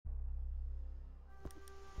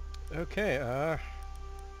Okay,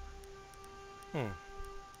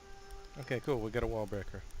 Okay, cool, we got a wall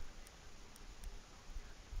breaker.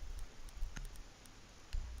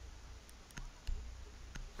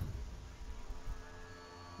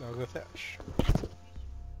 Now go thatch.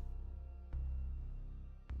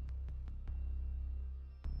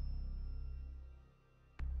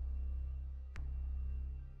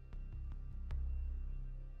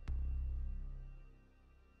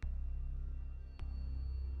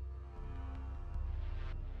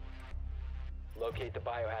 Locate the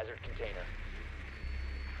biohazard container.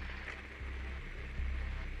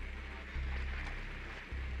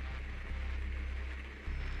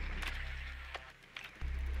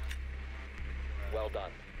 Well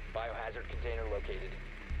done. Biohazard container located.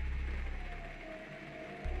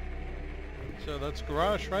 So that's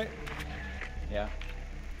garage, right? Yeah.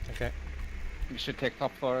 Okay. We should take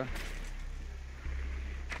top floor.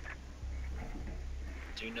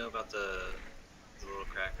 Do you know about the little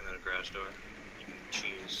crack in the garage door? You can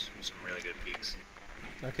choose some really good peaks.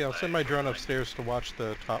 Okay, I'll send my drone upstairs to watch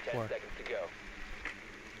the top 10 floor. seconds to go.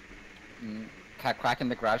 Crack in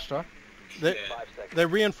the garage door. They, 5 seconds. they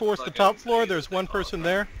reinforced the top floor, there's one person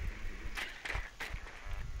there.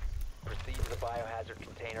 Proceed to the biohazard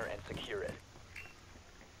container and secure it.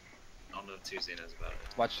 I don't know if Tuesday knows about it.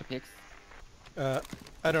 Watch the peaks. I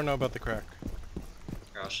don't know about the crack.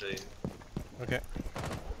 Here, I'll show you. Okay.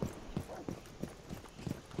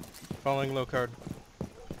 Following low card.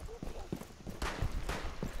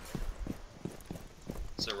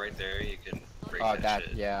 So right there, you can break Oh, that that,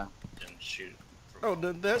 shit yeah. and shoot. From Oh,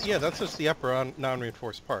 yeah, that's just the upper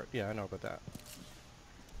non-reinforced part. Yeah, I know about that.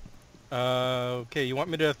 Okay, you want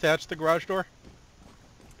me to thatch the garage door?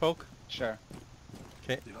 Poke? Sure.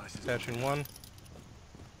 Okay, thatching 1.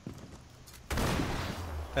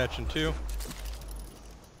 Thatching 2.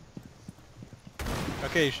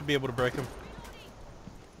 Okay, you should be able to break them.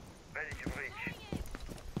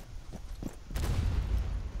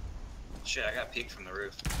 Shit, I got peeked from the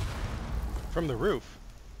roof. From the roof?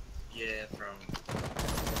 Yeah, from...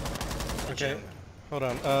 Okay, hold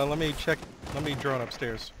on. Let me check. Let me drone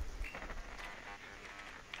upstairs.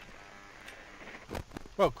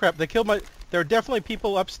 Oh crap! They killed my. There are definitely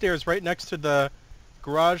people upstairs, right next to the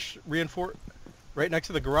garage right next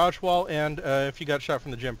to the garage wall, and if you got shot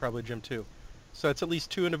from the gym, probably gym 2. So it's at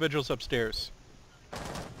least 2 individuals upstairs.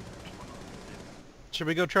 Should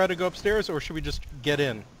we go try to go upstairs, or should we just get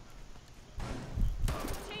in?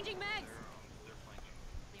 Changing mags.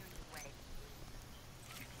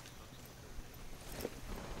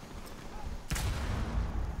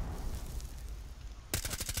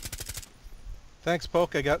 Thanks,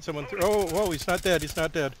 Poke. I got someone through. Oh, whoa! He's not dead. He's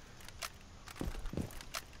not dead.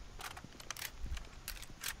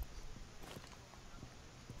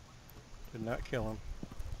 Did not kill him.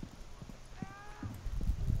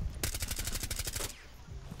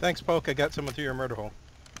 Thanks, Poke. I got someone through your murder hole.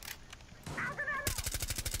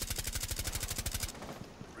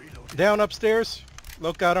 Down upstairs.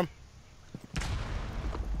 Loke got him. Op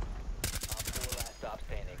 4 last stop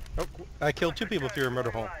standing. Oh, I killed 2 people through your murder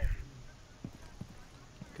hole.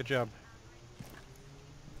 Good job.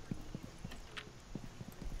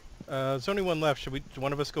 There's only 1 left. Should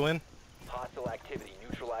one of us go in? Hostile activity.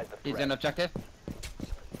 Neutralize the He's threat. an objective.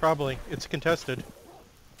 Probably. It's contested.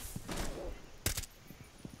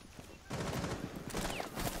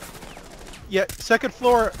 Yeah, second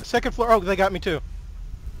floor. Second floor. Oh, they got me too.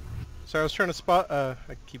 Sorry, I was trying to spot. I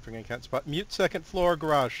keep forgetting I can't spot. Mute second floor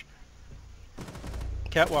garage.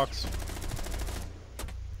 Catwalks.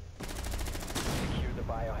 Secure the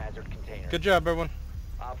biohazard container. Good job, everyone.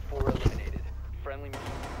 Op 4 eliminated. Friendly mission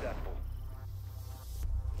successful.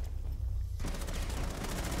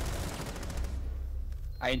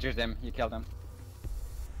 I injured him. You killed him.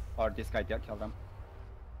 Or this guy did kill him.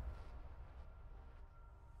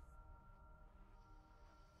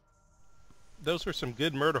 Those were some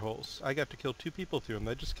good murder holes. I got to kill 2 people through them.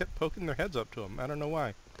 They just kept poking their heads up to them. I don't know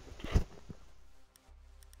why.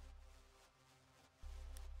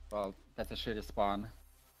 Well, that's a shitty spawn.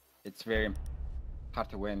 It's very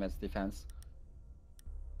hard to win as defense.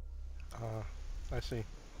 I see.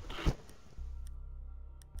 This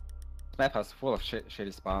map is full of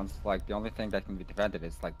shitty spawns. Like, the only thing that can be defended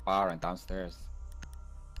is like bar and downstairs.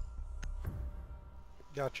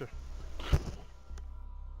 Gotcha.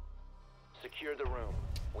 Secure the room.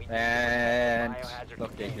 We need And to protect the biohazard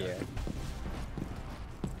look at container. here.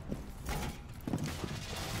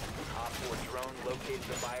 Op 4 drone located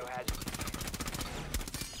the biohazard.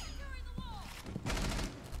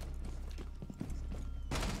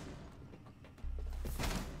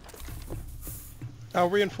 I'll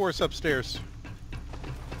reinforce upstairs.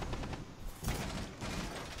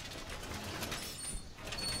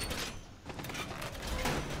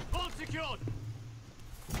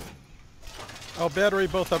 Oh, battery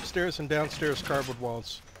both upstairs and downstairs cardboard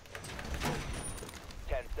walls.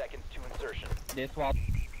 10 seconds to insertion. This wall.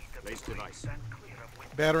 Place device.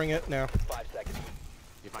 Battering it now. 5 seconds.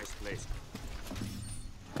 Device placed.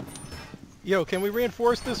 Yo, can we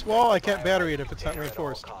reinforce this wall? I can't battery it if it's not Container at all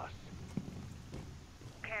reinforced. costs.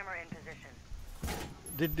 Camera in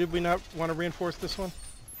position. Did we not want to reinforce this one?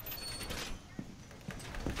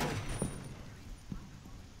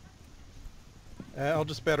 I'll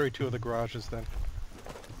just battery 2 of the garages then.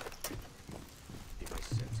 Device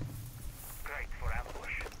set. Great for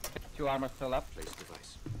ambush. 2 armor still up. Place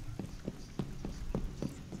device.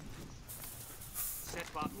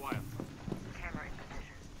 Set barbed wire. Camera in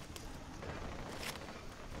position.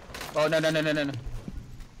 Oh no.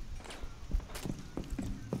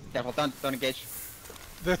 Careful, don't engage.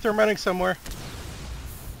 They're thermiting somewhere.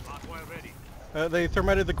 Barbed wire ready. They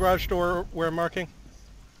thermited the garage door where I'm marking.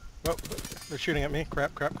 Oh, they're shooting at me.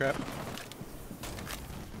 Crap.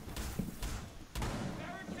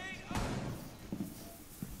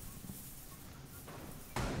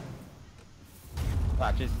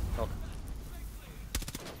 Ah, jeez. Oh.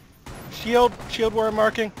 Shield where I'm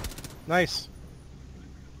marking. Nice.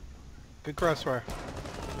 Good crossfire.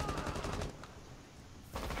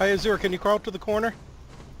 Hi Azure, can you crawl up to the corner?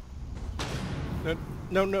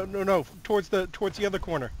 No. Towards the other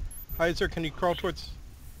corner. Hi Azure, can you crawl towards...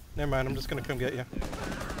 Never mind, I'm just gonna come get you.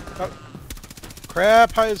 Oh.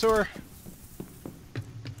 Crap, Hi Azure.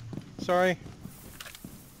 Sorry.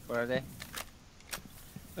 Where are they?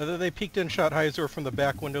 They peeked in, shot Hi Azure from the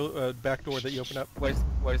back window, back door that you opened up. Where's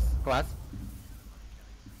glass?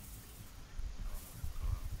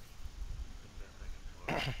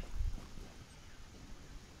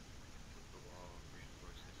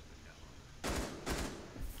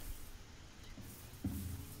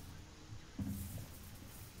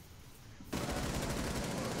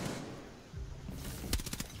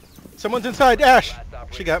 Someone's inside, Ash! Last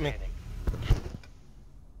operator She got me. standing.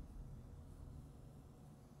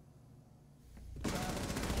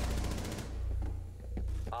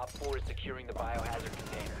 Op 4 is securing the biohazard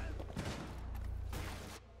container.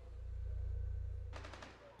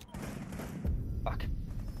 Fuck.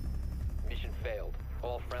 Mission failed.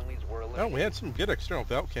 All friendlies were Oh, eliminated. we had some good external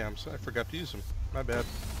vault cams. I forgot to use them. My bad.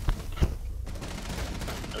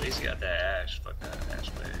 At least you got that ash. Fuck that ash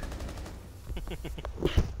player.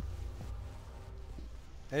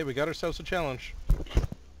 Hey, we got ourselves a challenge.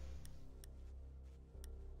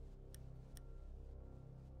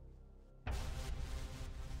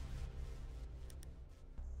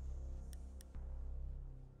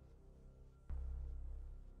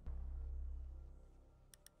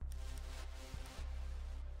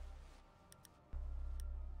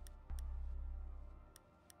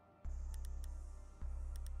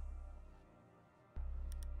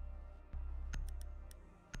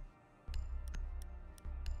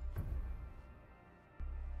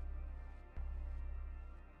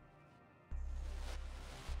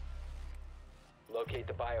 Locate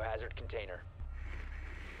the biohazard container.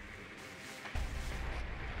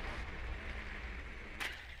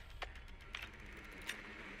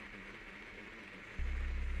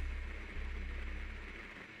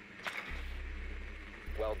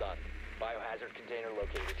 Well done. Biohazard container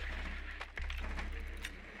located.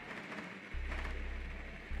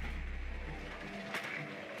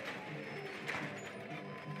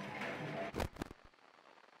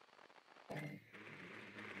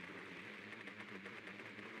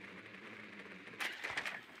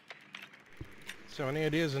 So any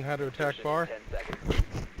ideas on how to attack Insertion bar? in 10 seconds.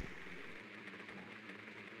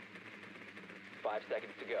 5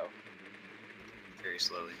 seconds to go. Very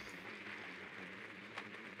slowly.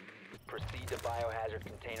 Proceed to biohazard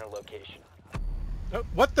container location. Oh,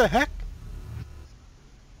 what the heck?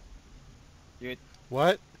 Dude.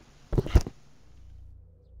 What?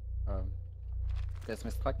 There's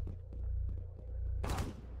misclick.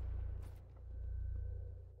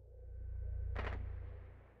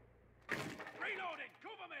 Reloading.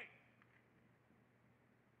 Cover me.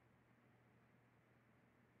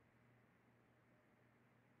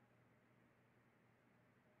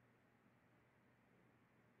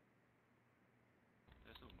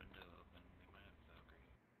 There's a window open. We might have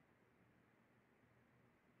Valkyrie.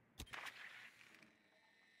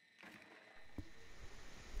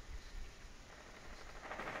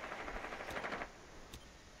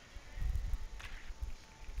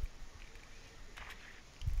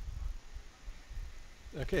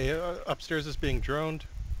 Okay, upstairs is being droned.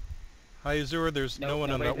 Hi Azure, there's no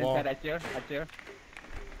one on that nobody's wall. inside Azure.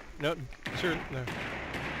 No, sure, no.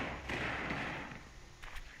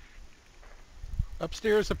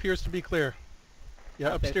 Upstairs appears to be clear.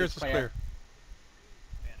 Yeah, upstairs is clear.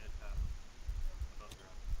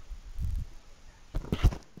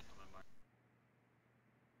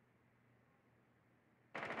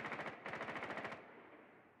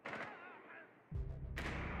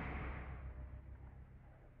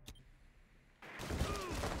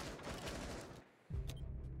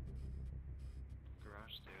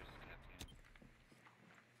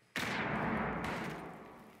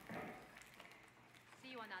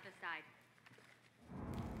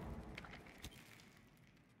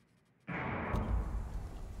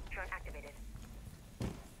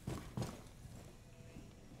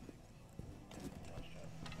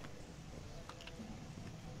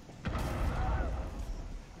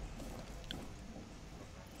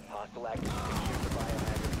 collected. Secure the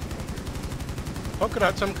biohazard container. Polka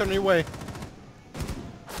dot, some coming your way.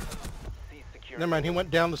 Cease securing. Never mind, he went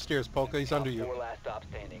down the stairs, Polka. He's under you. 4 last stop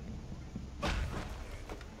standing.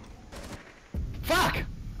 Fuck!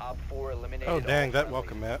 Op 4 eliminated. Oh, dang, all that friendlies.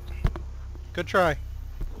 welcome, Matt. Good try.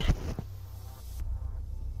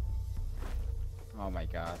 Oh my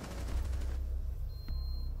god.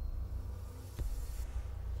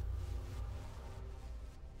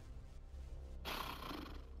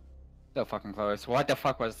 So fucking close. What the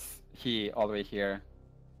fuck was he all the way here?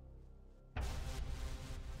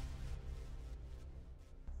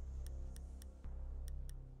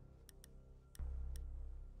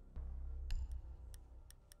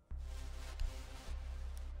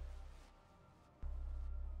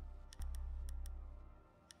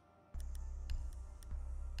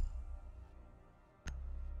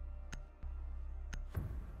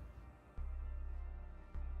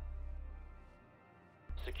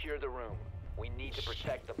 Secure the room. We need to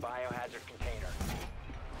protect the biohazard container.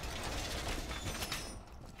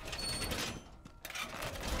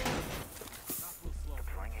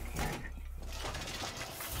 Deploying ADS.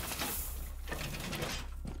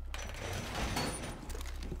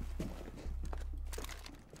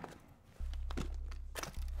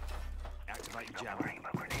 Activating Not jammer. worrying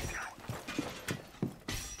about grenades now.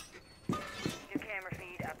 New camera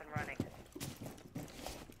feed up and running.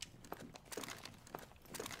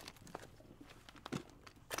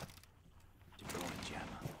 Deploying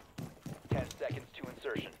jammer. 10 seconds to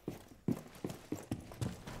insertion.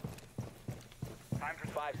 Time for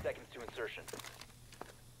 5 seconds to insertion.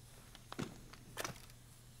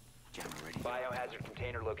 Jammer ready. Biohazard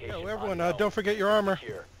container location. Yo, everyone, unknown. don't forget your armor.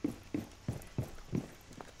 Secure.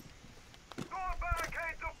 Door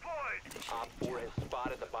barricade deployed! Op 4 has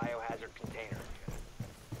spotted the biohazard container.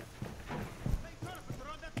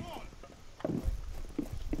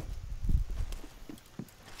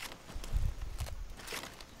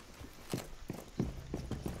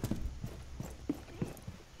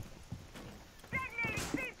 Detonating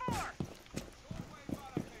C4!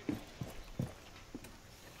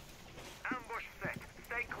 Ambush set.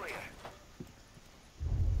 Stay clear.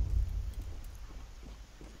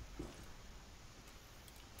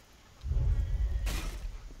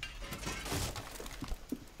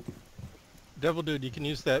 Devil Dude, you can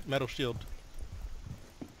use that metal shield.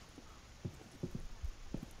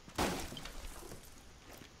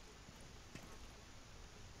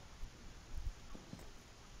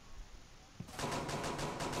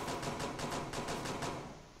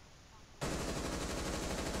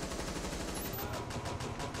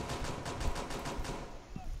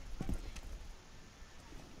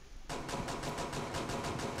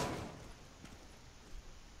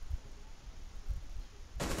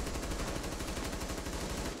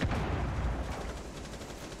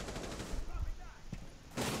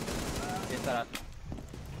 Is that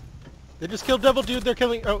They just killed Devil Dude, they're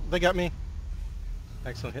killing... Oh, they got me.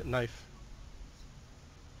 Excellent hit knife.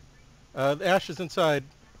 The Ash is inside.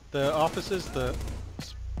 The offices, the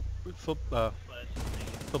football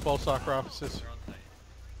soccer offices.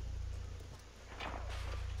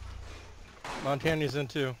 Montana's in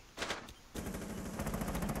too.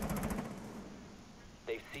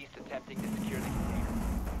 They've ceased attempting to secure the container.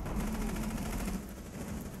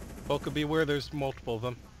 Polka, beware, there's multiple of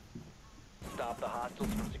them. Stop the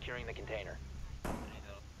hostiles from securing the container.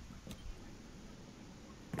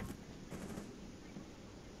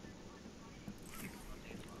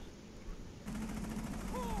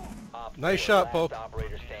 Op Nice 4, shot, last Pope.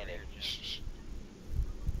 operator standing.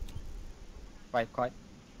 quiet, quiet?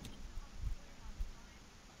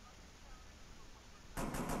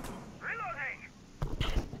 Reloading!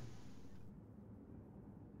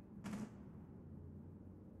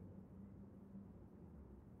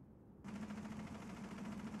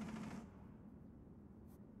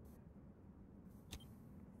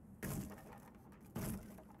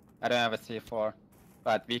 I don't have a C4,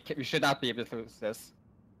 but we should not be able to lose this.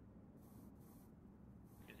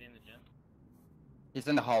 Is he in the gym? He's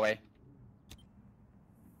in the hallway.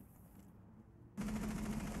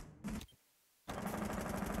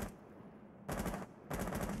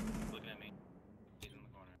 Looking at me. He's in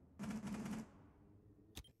the corner.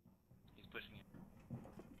 He's pushing it.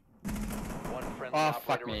 One friendly Oh operator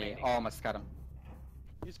fuck me! remaining. Almost got him.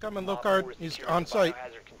 He's coming, Op Locard. 4 is He's securing on the site.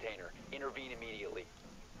 biohazard container. Intervene immediately.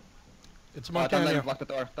 It's Oh, don't let Montana. him lock the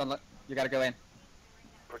door. Don't let. You gotta go in.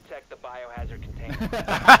 Protect the biohazard container.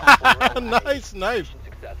 Nice knife. Mission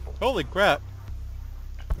successful. Holy crap.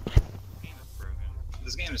 This game is broken.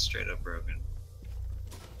 This game is straight up broken.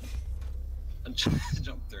 I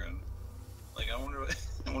jumped through him. Like I wonder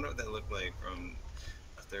what that looked like from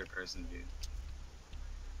third person view.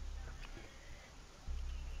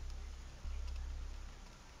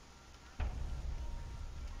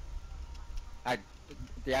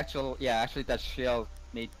 Actually that shield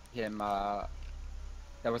made him, that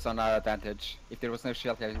was on our advantage. If there was no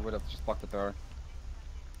shield here, he would have just blocked the door.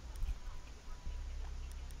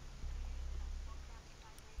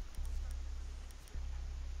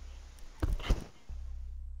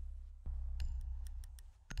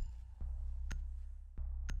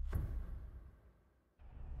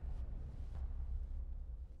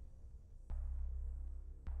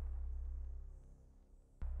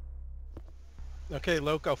 Okay,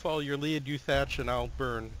 Loke, I'll follow your lead. You thatch, and I'll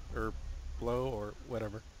burn or blow or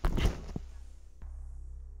whatever.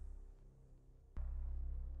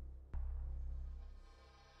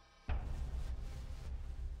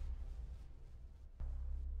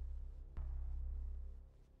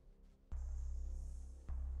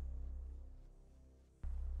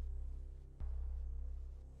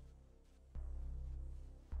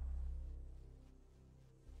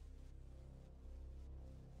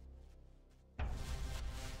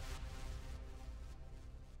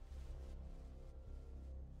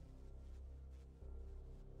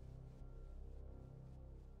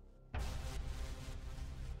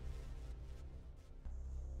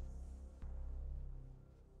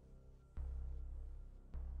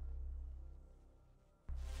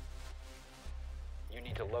 You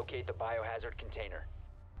need to locate the biohazard container.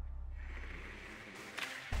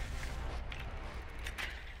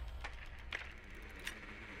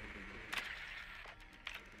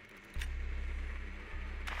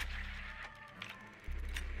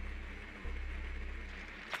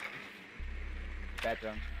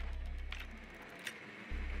 Bedroom.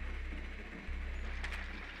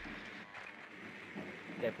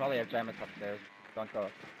 They probably have jammers upstairs. Don't go.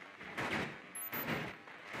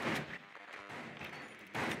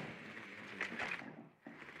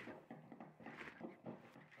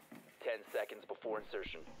 Seconds before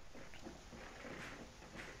insertion.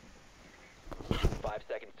 5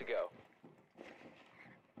 seconds to go.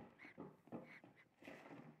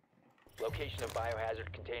 Location of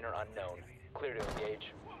biohazard container unknown. Clear to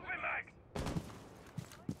engage.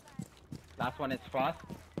 Last one is Frost.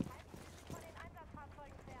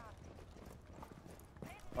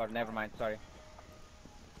 Or never mind, sorry.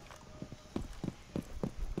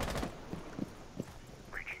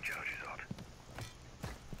 Breaching charges out.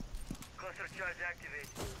 Cluster charge activated.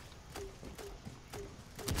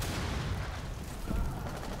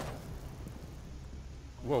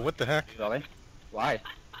 Whoa, what the heck? Really? Why?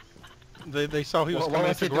 They saw he was What coming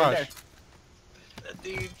was into he doing garage. there? That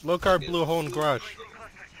dude. Lokar blew a hole in garage.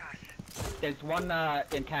 Cluster charge. There's one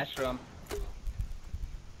in cash room.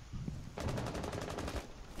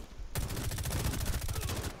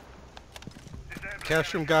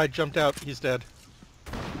 Cash room guy jumped out. He's dead.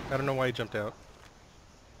 I don't know why he jumped out.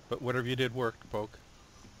 But whatever you did worked, Poke.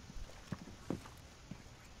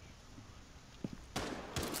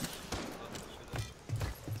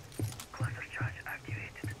 Cluster charge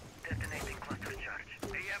activated. Detonating cluster charge.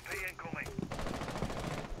 EMP incoming.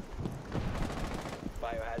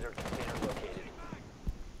 Biohazard container located.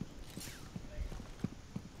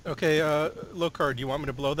 Okay, Lokar, do you want me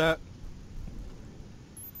to blow that?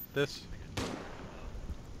 This?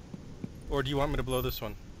 Or do you want me to blow this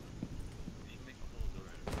one?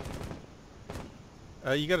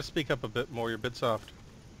 You gotta speak up a bit more, you're a bit soft.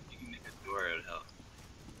 You can make a door out of hell.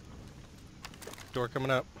 Door coming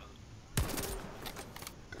up.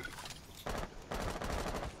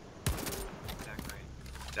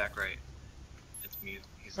 Attack right. It's mute.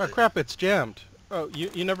 He's Oh lit. crap, it's jammed. Oh,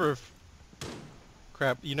 you never...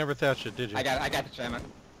 Crap, you never thatched it, did you? I got the jammer.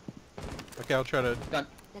 Okay, I'll try to... Done.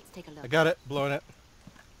 Let's take a look. I got it, blowing it.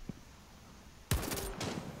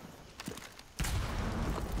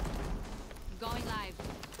 Going live.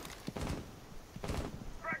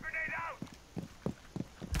 Frag grenade out.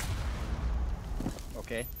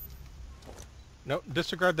 Okay. No,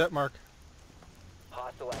 disregard that, Mark.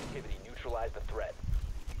 Hostile activity. Neutralize the threat.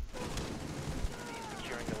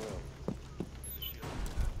 Securing the room.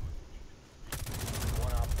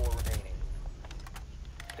 One op 4 remaining.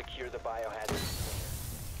 Secure the biohazard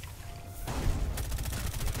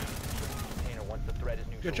container once the threat is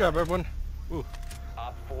neutralized. Good job, everyone. Ooh,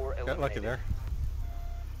 Op 4 eliminated. got lucky there.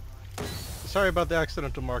 Sorry about the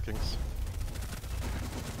accidental markings.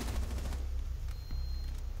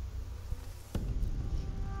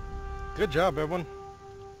 Good job, everyone.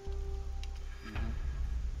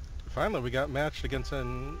 Finally, we got matched against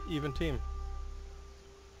an even team.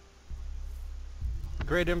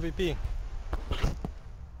 Great MVP. Thank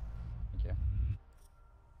you.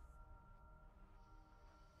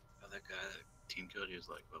 he was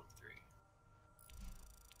like level 3.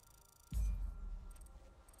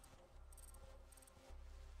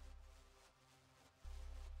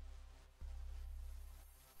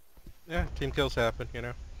 Yeah, team kills happen, you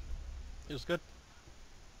know. It was good.